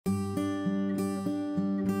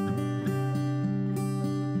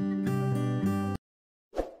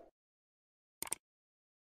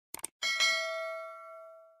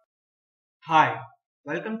Hi,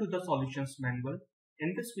 welcome to the Solutions Manual.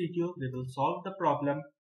 In this video, we will solve the problem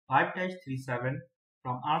 5-37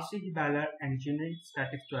 from R.C. Hibbeler Engineering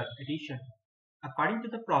Statics 12th edition. According to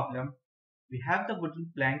the problem, we have the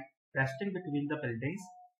wooden plank resting between the buildings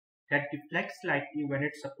that deflects slightly when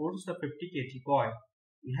it supports the 50 kg buoy.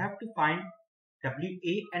 We have to find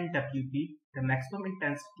WA and WB, the maximum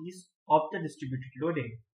intensities of the distributed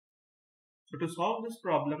loading. So to solve this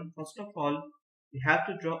problem, first of all, we have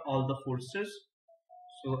to draw all the forces.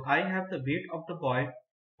 So I have the weight of the buoy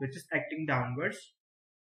which is acting downwards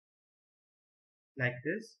like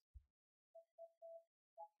this.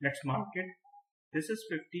 Let's mark it. This is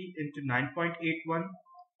 50 into 9.81.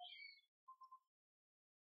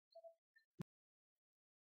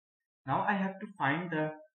 Now I have to find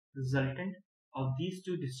the resultant of these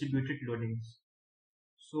two distributed loadings.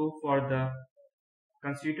 So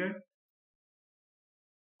consider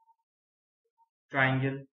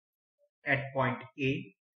triangle at point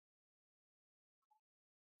A.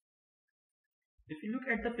 If you look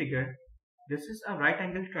at the figure, this is a right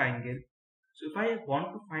angle triangle. So if I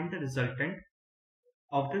want to find the resultant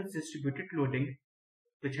of this distributed loading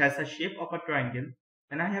which has the shape of a triangle,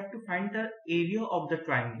 then I have to find the area of the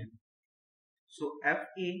triangle. So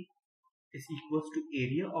FA is equals to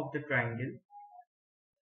area of the triangle,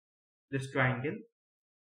 this triangle.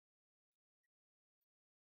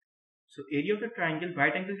 So area of the triangle,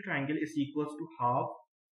 right angle triangle, is equals to half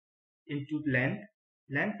into length.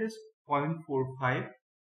 Length is 0.45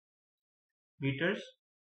 meters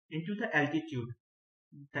into the altitude.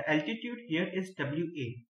 The altitude here is WA,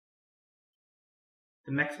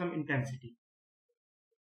 the maximum intensity.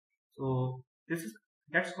 So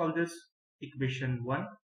let's call this equation 1.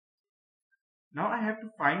 Now I have to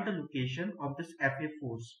find the location of this FA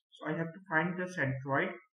force. So I have to find the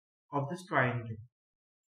centroid of this triangle.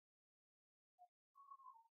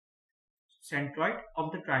 Centroid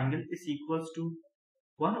of the triangle is equals to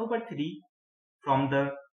 1 over 3 from the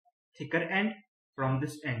thicker end from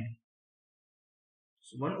this end.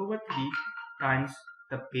 So 1 over 3 times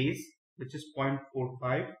the base, which is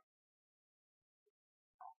 0.45,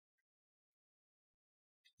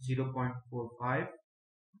 0.45.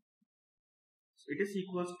 So it is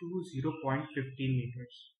equals to 0.15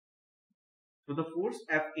 meters. So the force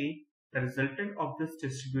FA, the resultant of this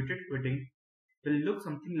distributed loading, will look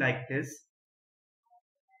something like this.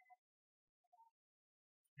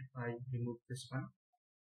 If I remove this one,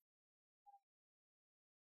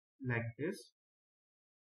 like this.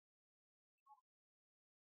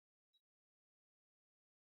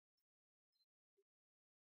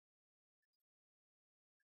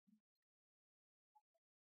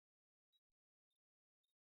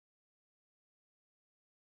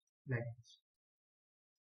 Like this.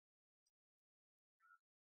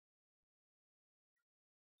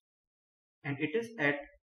 And it is at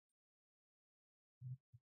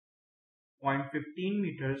 0.15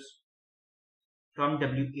 meters from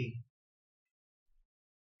WA.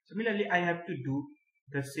 Similarly, I have to do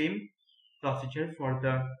the same procedure for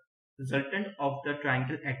the resultant of the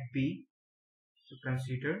triangle at B. So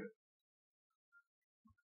consider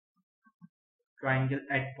triangle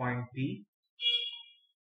at point B.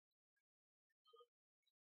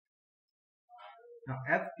 Now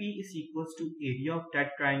FP is equals to area of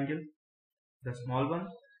that triangle, the small one,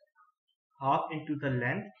 half into the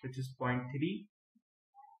length, which is 0.3,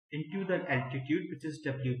 into the altitude, which is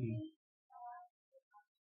WB.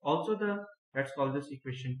 Also let's call this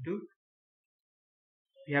equation 2.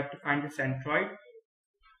 We have to find the centroid,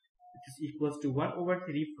 which is equals to 1 over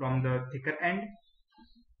 3 from the thicker end.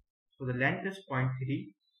 So the length is 0.3.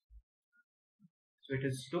 So it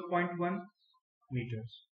is 0.1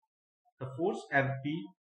 meters. The force FB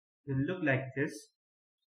will look like this.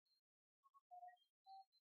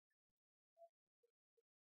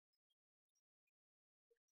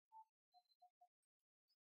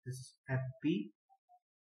 This is FB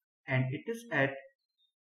and it is at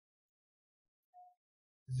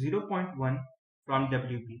 0.1 from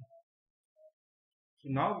WB. So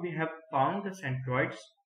now we have found the centroids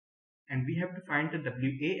and we have to find the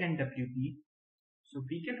WA and WB. So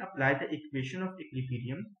we can apply the equation of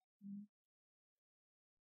equilibrium.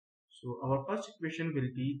 So our first equation will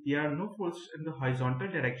be, there are no forces in the horizontal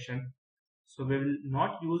direction. So we will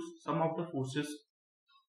not use some of the forces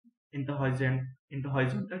in the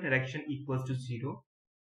horizontal direction equals to 0.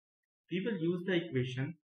 We will use the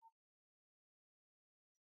equation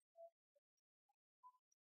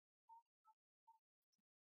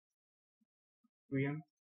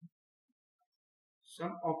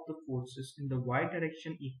sum of the forces in the y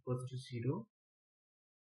direction equals to 0.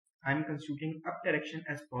 I am considering up direction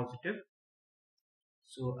as positive.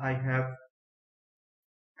 So I have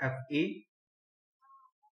FA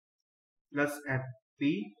plus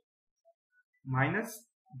FB minus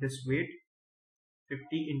this weight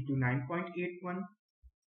 50 into 9.81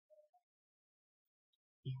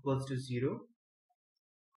 equals to 0.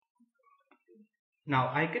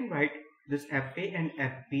 Now I can write this FA and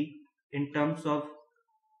FB in terms of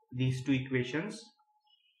these two equations.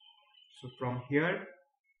 So from here,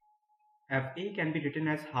 FA can be written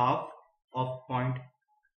as half of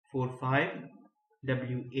 0.45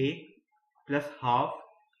 WA plus half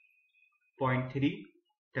 0.3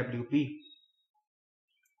 WB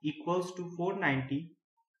equals to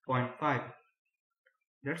 490.5.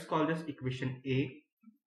 Let's call this equation A.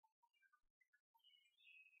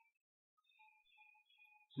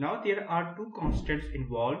 Now there are two constants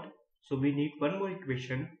involved, so we need one more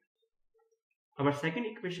equation. Our second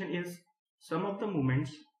equation is sum of the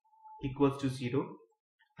moments equals to 0.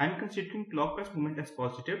 I am considering clockwise movement as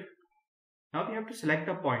positive. Now we have to select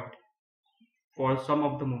a point for sum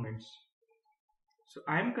of the moments. So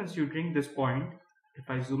I am considering this point. If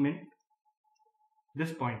I zoom in,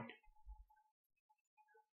 this point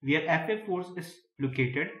where FA force is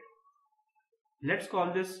located, let's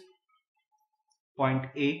call this point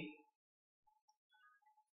A.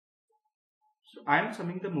 So I am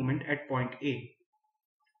summing the moment at point A.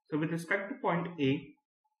 So with respect to point A,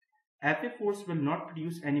 FA force will not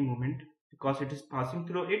produce any moment because it is passing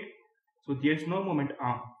through it, so there is no moment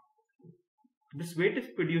arm. This weight is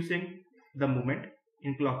producing the moment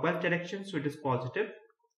in clockwise direction, so it is positive.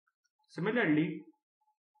 Similarly,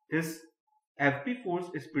 this FB force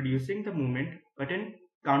is producing the moment but in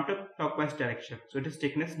counterclockwise direction, so it is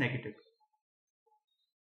taken as negative.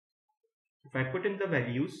 If I put in the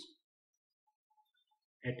values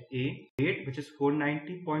at A, weight which is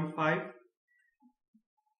 490.5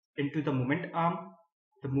 into the moment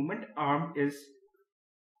arm is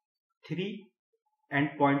 3 and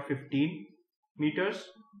 0.15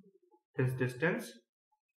 meters, this distance.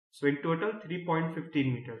 So in total 3.15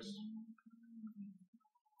 meters.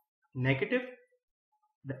 Negative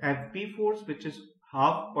the FB force which is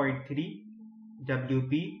half 0.3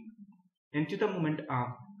 WB into the moment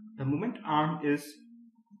arm. The moment arm is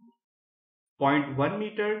 0.1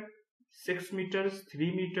 meter, 6 meters,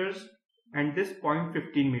 3 meters and this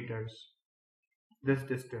 0.15 meters, this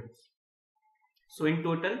distance. So in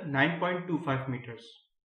total 9.25 meters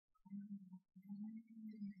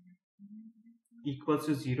equals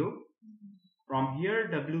to 0. From here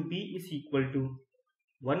WB is equal to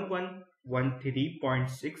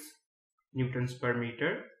 1113.6 newtons per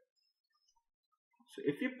meter. So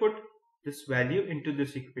if you put this value into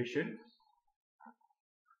this equation,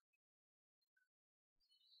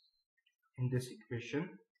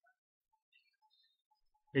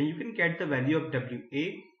 then you can get the value of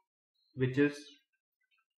WA, which is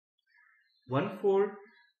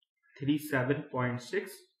 1437.6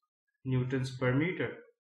 newtons per meter.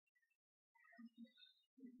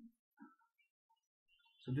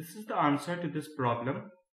 So this is the answer to this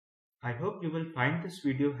problem. I hope you will find this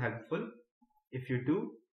video helpful. If you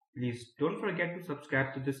do, please don't forget to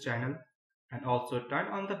subscribe to this channel and also turn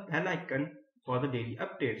on the bell icon for the daily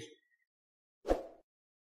updates.